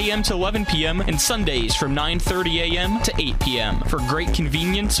from 8 a.m. to 11 p.m. and Sundays from 9:30 a.m. to 8 p.m. For great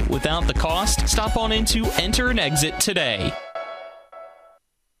convenience without the cost, stop on into Enter and Exit today.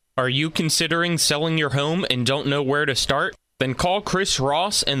 Are you considering selling your home and don't know where to start? Then call Chris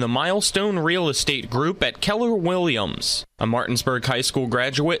Ross and the Milestone Real Estate Group at Keller Williams. A Martinsburg High School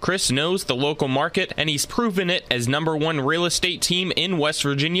graduate, Chris knows the local market, and he's proven it as #1 real estate team in West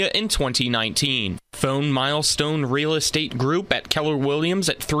Virginia in 2019. Phone Milestone Real Estate Group at Keller Williams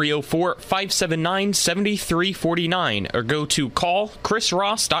at 304-579-7349 or go to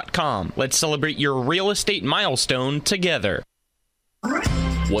callchrisross.com. Let's celebrate your real estate milestone together.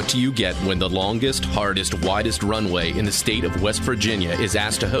 What do you get when the longest, hardest, widest runway in the state of West Virginia is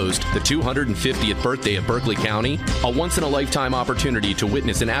asked to host the 250th birthday of Berkeley County? A once-in-a-lifetime opportunity to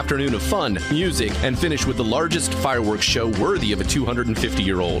witness an afternoon of fun, music, and finish with the largest fireworks show worthy of a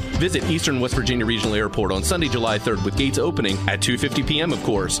 250-year-old. Visit Eastern West Virginia Regional Airport on Sunday, July 3rd with gates opening at 2:50 p.m., of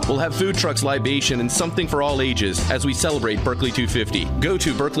course. We'll have food trucks, libation, and something for all ages as we celebrate Berkeley 250. Go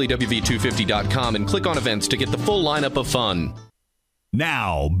to berkeleyWV250.com and click on events to get the full lineup of fun.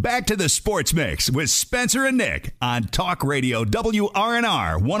 Now, back to the Sports Mix with Spencer and Nick on Talk Radio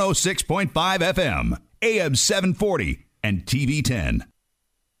WRNR 106.5 FM, AM 740, and TV 10.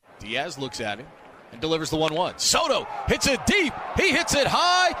 Diaz looks at him and delivers the 1-1. Soto hits it deep. He hits it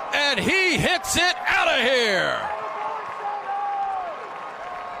high, and he hits it out of here.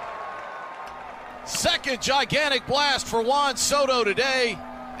 Second gigantic blast for Juan Soto today,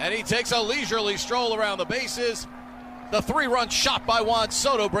 and he takes a leisurely stroll around the bases. The 3-run shot by Juan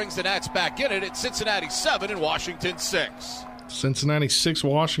Soto brings the Nats back in it at Cincinnati 7 and Washington 6. Cincinnati 6,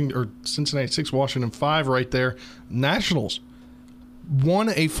 Washington 5 right there. Nationals won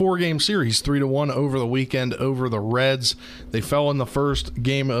a 4-game series, 3-1 over the weekend over the Reds. They fell in the first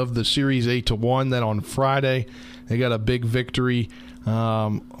game of the series 8-1. Then on Friday, they got a big victory.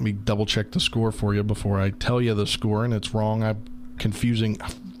 Let me double-check the score for you before I tell you the score, and it's wrong. I'm confusing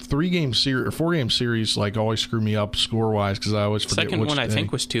 3-game series or 4-game series like always screw me up score wise because I always forget. Second which one I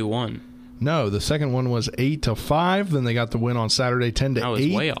think was 2-1. No, the second one was 8-5. Then they got the win on Saturday 10-8. I was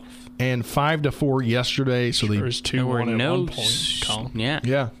way off. And 5-4 yesterday. So there was 2-1 at one point. Colin.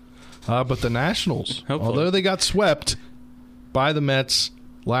 Yeah. But the Nationals, although they got swept by the Mets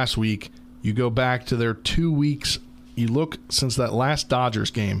last week, you go back to their 2 weeks. You look since that last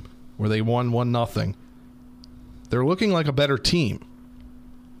Dodgers game where they won 1-0. They're looking like a better team.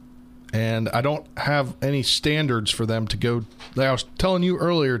 And I don't have any standards for them to go. I was telling you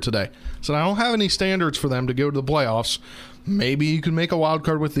earlier today. So I don't have any standards for them to go to the playoffs. Maybe you can make a wild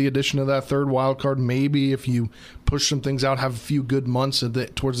card with the addition of that third wild card. Maybe if you push some things out, have a few good months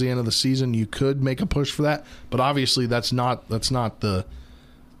towards the end of the season, you could make a push for that. But obviously, that's not the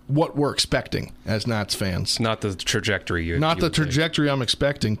what we're expecting as Nats fans. Not the trajectory. Not the trajectory I'm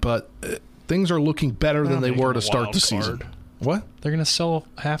expecting, but things are looking better than they were to start the season. What? They're going to sell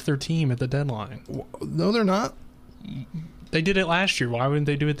half their team at the deadline. No, they're not. They did it last year. Why wouldn't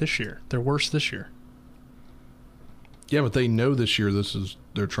they do it this year? They're worse this year. Yeah, but they know this year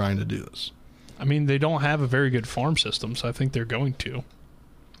they're trying to do this. I mean, they don't have a very good farm system, so I think they're going to.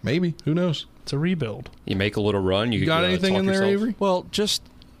 Maybe. Who knows? It's a rebuild. You make a little run. You got anything in there, Avery? Well, just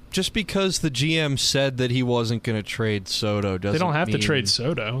because the GM said that he wasn't going to trade Soto doesn't They don't have mean, to trade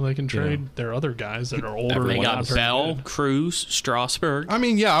Soto. They can trade their other guys that are older. They got whatnot. Bell, Cruz, Strasburg. I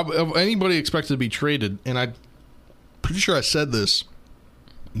mean, yeah, anybody expected to be traded, and I'm pretty sure I said this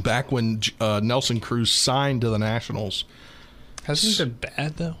back when Nelson Cruz signed to the Nationals. Hasn't he been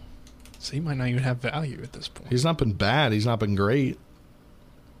bad, though? So he might not even have value at this point. He's not been bad. He's not been great.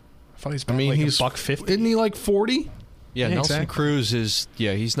 I thought he's been he's $150. Isn't he like 40? Yeah, Nelson exactly. Cruz is,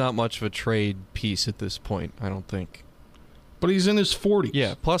 he's not much of a trade piece at this point, I don't think. But he's in his 40s.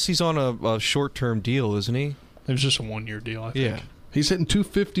 Yeah, plus he's on a short-term deal, isn't he? It was just a one-year deal, I think. Yeah. He's hitting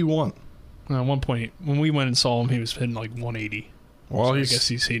 251. At one point, when we went and saw him, he was hitting like 180. Well, so I guess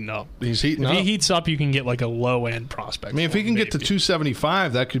he's heating up. He's heating up. If he heats up, you can get like a low-end prospect. I mean, if he can get to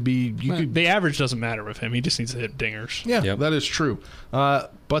 275, that could be... The average doesn't matter with him. He just needs to hit dingers. Yeah, that is true.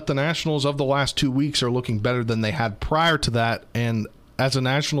 But the Nationals of the last 2 weeks are looking better than they had prior to that. And as a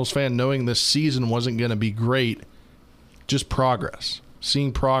Nationals fan, knowing this season wasn't going to be great, just progress.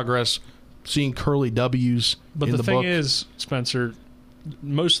 Seeing progress, seeing curly W's But in the the thing book. is, Spencer,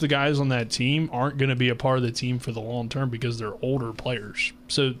 most of the guys on that team aren't going to be a part of the team for the long term because they're older players.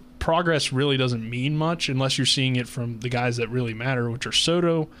 So progress really doesn't mean much unless you're seeing it from the guys that really matter, which are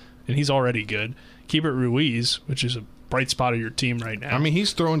Soto, and he's already good. Keibert Ruiz, which is a bright spot of your team right now. I mean,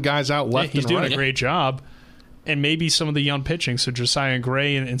 he's throwing guys out left he's and doing right. a great job. And maybe some of the young pitching, so Josiah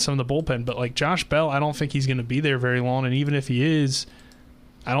Gray and some of the bullpen. But like Josh Bell, I don't think he's going to be there very long. And even if he is,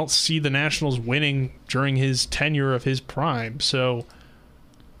 I don't see the Nationals winning during his tenure of his prime. So,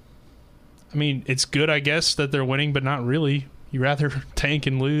 I mean, it's good, I guess, that they're winning, but not really. You rather tank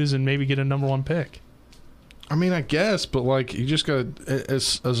and lose and maybe get a number one pick. I mean, I guess, but like you just got to,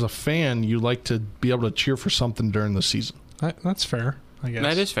 as a fan, you like to be able to cheer for something during the season. That's fair, I guess.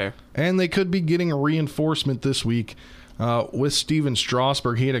 That is fair. And they could be getting a reinforcement this week with Steven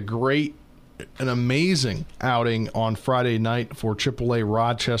Strasburg. He had an amazing outing on Friday night for AAA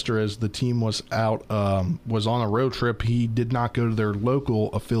Rochester as the team was on a road trip. He did not go to their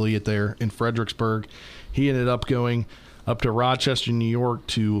local affiliate there in Fredericksburg. He ended up going up to Rochester, New York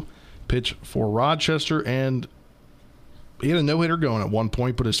to pitch for Rochester, and he had a no-hitter going at one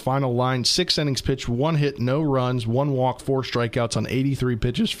point, but his final line, 6 innings pitched, 1 hit, no runs, 1 walk, 4 strikeouts on 83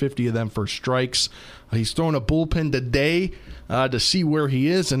 pitches, 50 of them for strikes. He's throwing a bullpen today to see where he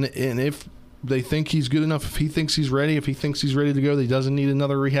is, and if they think he's good enough, if he thinks he's ready to go, that he doesn't need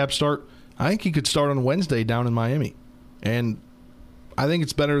another rehab start, I think he could start on Wednesday down in Miami. And I think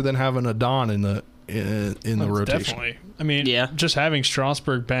it's better than having a Don in the rotation. Definitely. I mean, just having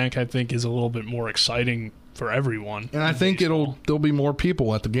Strasburg back, I think, is a little bit more exciting for everyone. And I think there'll be more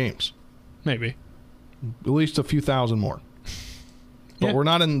people at the games. Maybe. At least a few thousand more. But we're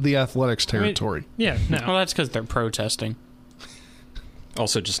not in the Athletics territory. No. Well, that's because they're protesting.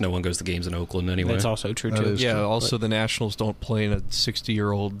 Also, just no one goes to games in Oakland anyway. That's also true, too. Yeah, also the Nationals don't play in a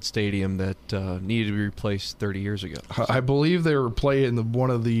 60-year-old stadium that needed to be replaced 30 years ago. I believe they were playing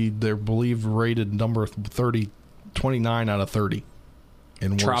their believed rated number 29 out of 30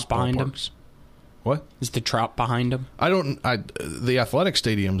 in worst Trop behind them. ballparks. What? Is the Trop behind them? The athletic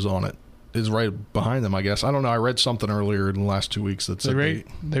stadium's on it. Is right behind them, I guess. I don't know. I read something earlier in the last 2 weeks that said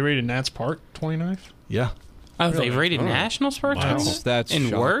they rated Nats Park 29th? Yeah. Oh, really? They rated Nationals Park 29th? That's in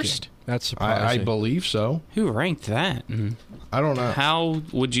shocking. worst? That's surprising. I believe so. Who ranked that? I don't know. How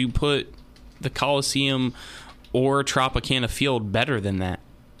would you put the Coliseum or Tropicana Field better than that?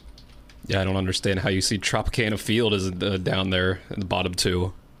 Yeah, I don't understand how you see Tropicana Field as down there in the bottom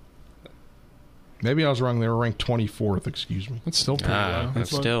 2. Maybe I was wrong. They were ranked 24th, excuse me. That's still pretty low.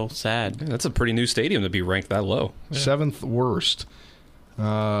 That's still sad. Yeah, that's a pretty new stadium to be ranked that low. Yeah. 7th worst.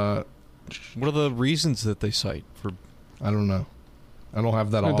 What are the reasons that they cite for? I don't know. I don't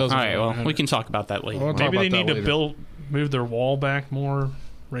have that all. All right, well, we can talk about that later. Maybe they need to move their wall back more,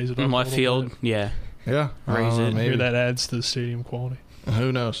 raise it up. In left field, bit. yeah. Yeah. Raise it. Maybe that adds to the stadium quality.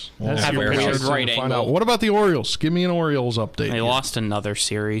 Who knows? We'll have a weird right angle. What about the Orioles? Give me an Orioles update. They lost another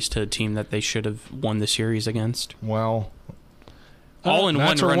series to a team that they should have won the series against. Well, all in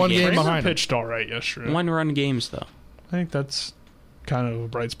one game behind. Pitched all right yesterday. 1-run games, though. I think that's kind of a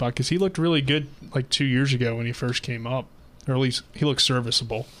bright spot because he looked really good like 2 years ago when he first came up, or at least he looked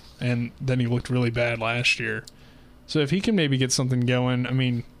serviceable, and then he looked really bad last year. So if he can maybe get something going, I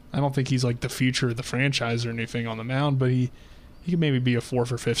mean, I don't think he's like the future of the franchise or anything on the mound, but he could maybe be a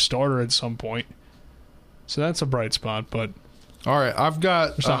 4th or 5th starter at some point. So that's a bright spot. But all right, I've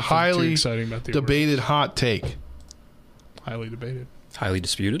got a highly debated hot take. Highly debated. Highly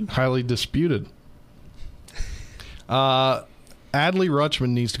disputed? Highly disputed. Adley Rutschman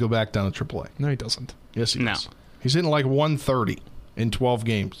needs to go back down to AAA. No, he doesn't. Yes, he does. He's hitting like 130 in 12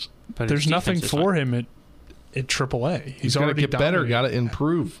 games. But there's nothing for him at AAA. He's got to get better, got to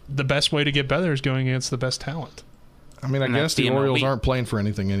improve. The best way to get better is going against the best talent. I mean, I guess the Orioles aren't playing for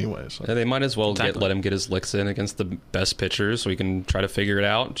anything anyway. So. Yeah, they might as well let him get his licks in against the best pitchers so he can try to figure it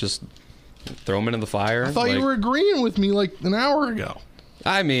out. Just throw him into the fire. I thought you were agreeing with me like an hour ago.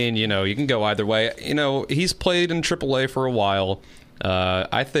 I mean, you can go either way. He's played in AAA for a while.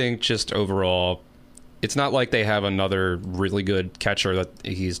 I think just overall, it's not like they have another really good catcher that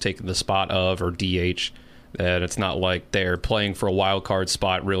he's taken the spot of or DH. And it's not like they're playing for a wild card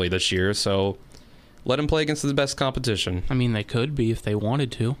spot really this year. So let him play against the best competition. I mean, they could be if they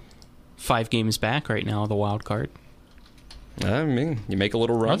wanted to. 5 games back right now, the wild card. I mean, you make a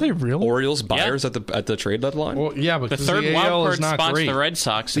little run. Are they real? Orioles buyers at the trade deadline? Well, yeah, but the third wild card spot's the Red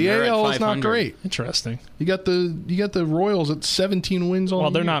Sox. The and AL at is not great. Interesting. You got the Royals at 17 wins on.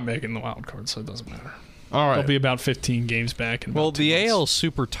 Well, they're not making the wild card, so it doesn't matter. All right, they'll be about 15 games back. The AL is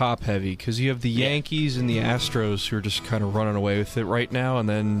super top heavy because you have the Yankees and the Astros who are just kind of running away with it right now, and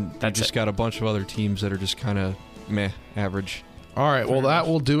then you just got a bunch of other teams that are just kind of average. All right, well, that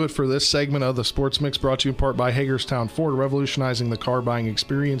will do it for this segment of the Sports Mix, brought to you in part by Hagerstown Ford, revolutionizing the car buying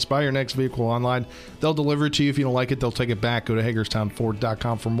experience. Buy your next vehicle online. They'll deliver it to you. If you don't like it, they'll take it back. Go to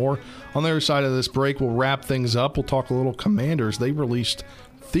HagerstownFord.com for more. On the other side of this break, we'll wrap things up. We'll talk a little Commanders. They released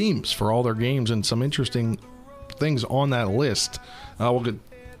themes for all their games and some interesting things on that list. We'll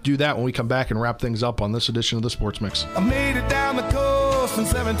do that when we come back and wrap things up on this edition of the Sports Mix. I made it down the coast in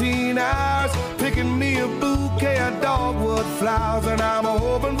 17 hours, picking me a bouquet of dogwood flowers, and I'm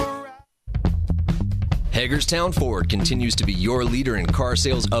hoping for... Hagerstown Ford continues to be your leader in car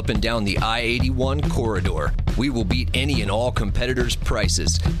sales up and down the I-81 corridor. We will beat any and all competitors'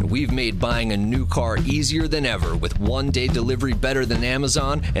 prices. And we've made buying a new car easier than ever with one-day delivery better than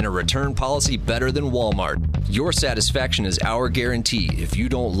Amazon and a return policy better than Walmart. Your satisfaction is our guarantee. If you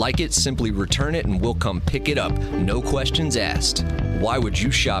don't like it, simply return it and we'll come pick it up. No questions asked. Why would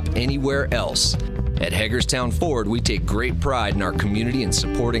you shop anywhere else? At Hagerstown Ford, we take great pride in our community and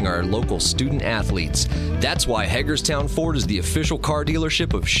supporting our local student athletes. That's why Hagerstown Ford is the official car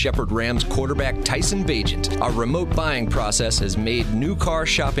dealership of Shepherd Rams quarterback Tyson Bagent. Our remote buying process has made new car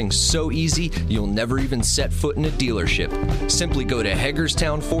shopping so easy, you'll never even set foot in a dealership. Simply go to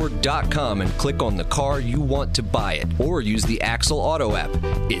HagerstownFord.com and click on the car you want to buy it, or use the Axle Auto app.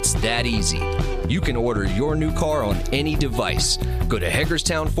 It's that easy. You can order your new car on any device. Go to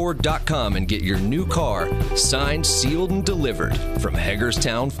HagerstownFord.com and get your new car signed, sealed, and delivered from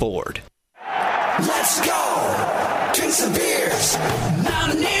Hagerstown Ford. Let's go! Drink some beers!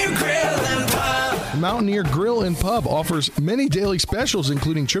 Mountaineer Grill and Pub! Mountaineer Grill and Pub offers many daily specials,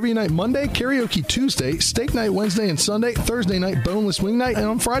 including Trivia Night Monday, Karaoke Tuesday, Steak Night Wednesday and Sunday, Thursday night Boneless Wing Night, and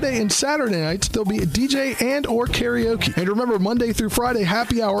on Friday and Saturday nights, there'll be a DJ and or karaoke. And remember, Monday through Friday,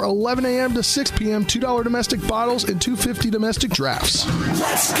 happy hour, 11 a.m. to 6 p.m., $2 domestic bottles and $2.50 domestic drafts.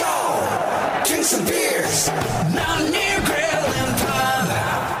 Let's go! Drink some beers! Mountaineer Grill and Pub!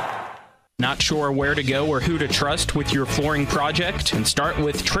 Not sure where to go or who to trust with your flooring project? And start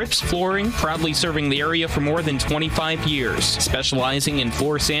with Trips Flooring, proudly serving the area for more than 25 years, specializing in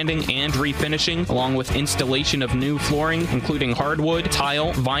floor sanding and refinishing, along with installation of new flooring, including hardwood,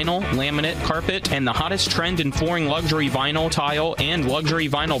 tile, vinyl, laminate, carpet, and the hottest trend in flooring, luxury vinyl, tile, and luxury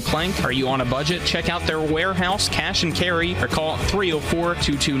vinyl plank. Are you on a budget? Check out their warehouse, cash and carry, or call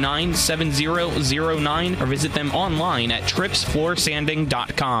 304-229-7009, or visit them online at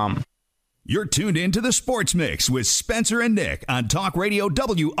tripsfloorsanding.com. You're tuned in to the Sports Mix with Spencer and Nick on Talk Radio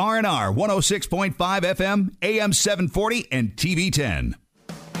WRNR 106.5 FM, AM 740, and TV 10.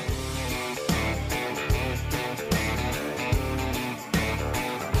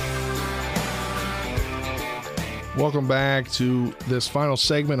 Welcome back to this final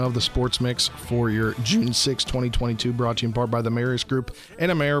segment of the Sports Mix for your June 6, 2022, brought to you in part by the Marius Group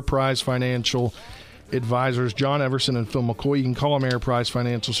and Ameriprise Financial Advisors, John Everson and Phil McCoy. You can call Ameriprise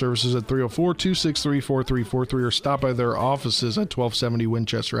Financial Services at 304-263-4343 or stop by their offices at 1270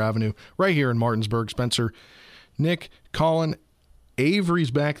 Winchester Avenue right here in Martinsburg. Spencer, Nick, Colin, Avery's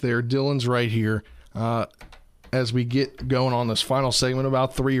back there. Dylan's right here. As we get going on this final segment,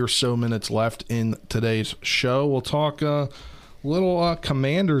 about 3 or so minutes left in today's show, we'll talk little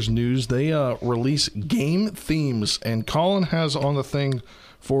Commanders news. They release game themes, and Colin has on the thing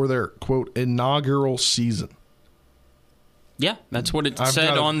for their, quote, inaugural season. Yeah, that's what it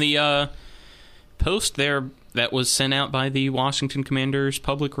said on the post there that was sent out by the Washington Commanders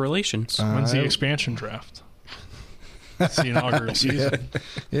Public Relations. When's the expansion draft? It's the inaugural season.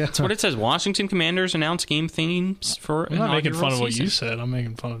 Yeah. That's what it says. Washington Commanders announce game themes for I'm not making fun of what season. you said. I'm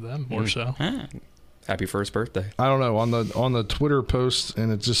making fun of them more so. Happy first birthday. I don't know. On the Twitter post,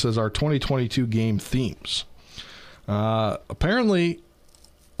 and it just says our 2022 game themes. Apparently,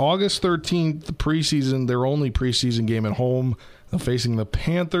 August 13th, the preseason, their only preseason game at home, facing the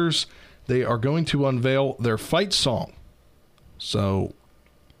Panthers. They are going to unveil their fight song. So,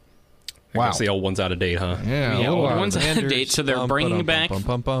 I guess the old one's out of date, huh? Yeah, old one's out of date, so they're bringing back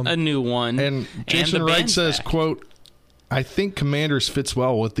a new one. And Jason Wright says, quote, I think Commanders fits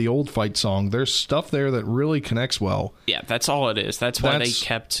well with the old fight song. There's stuff there that really connects well. Yeah, that's all it is. That's why they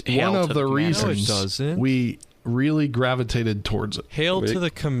kept Hail one of to the reasons No, it doesn't. we really gravitated towards it. Hail to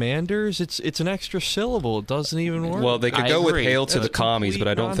the Commanders? It's an extra syllable. It doesn't even work. Well, they could go with Hail to the Commies, but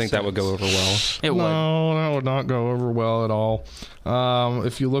I don't think that would go over well. It would. No, that would not go over well at all.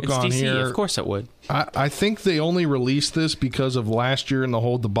 If you look It's on DC, here, of course it would. I think they only released this because of last year and the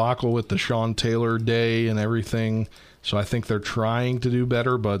whole debacle with the Sean Taylor Day and everything. So I think they're trying to do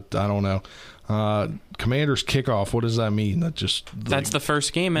better, but I don't know. Commanders kickoff, what does that mean? That's the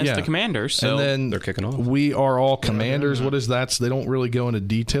first game as the Commanders. So and then they're kicking off. We are all Commanders. What is that? So they don't really go into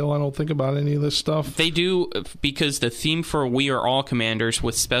detail, I don't think, about any of this stuff. They do, because the theme for We Are All Commanders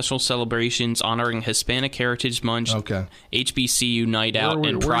with special celebrations honoring Hispanic Heritage Month, HBCU Night Out,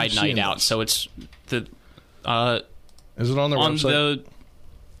 and Pride Night Out. So it's the... is it on their website? On the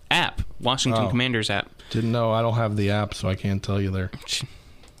app, Washington Commanders app. Didn't know. I don't have the app, so I can't tell you there.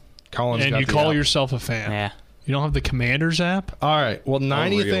 Colin's And got you the call app. yourself a fan. Yeah. You don't have the Commanders app? All right. Well,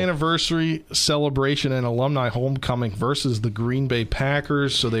 90th Unreal. anniversary celebration and alumni homecoming versus the Green Bay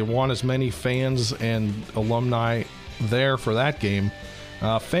Packers. So they want as many fans and alumni there for that game.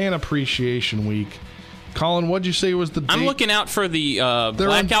 Fan Appreciation Week. Colin, what'd you say was the date? I'm looking out for the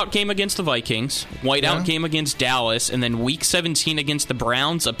blackout game against the Vikings, whiteout game against Dallas, and then Week 17 against the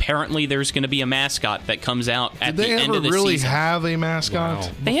Browns. Apparently, there's going to be a mascot that comes out at the end of the really season. have a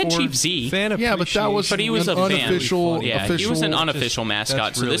mascot? They had before? Chief Z. Yeah, but that was he was an a unofficial. fan. Yeah, he was an unofficial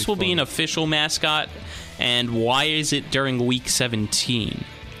mascot. So this will be an official mascot. And why is it during Week 17?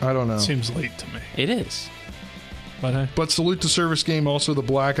 I don't know. Seems late to me. It is. But salute to service game, also the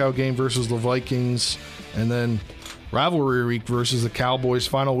blackout game versus the Vikings, and then rivalry week versus the Cowboys,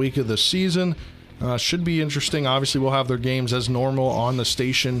 final week of the season. Should be interesting. Obviously, we'll have their games as normal on the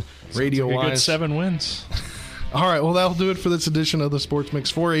station, radio-wise. Like a good 7 wins. All right, well, that'll do it for this edition of the Sports Mix.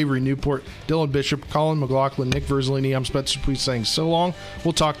 For Avery Newport, Dylan Bishop, Colin McLaughlin, Nick Verzolini, I'm Spencer Dupuis saying so long.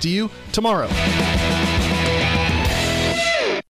 We'll talk to you tomorrow.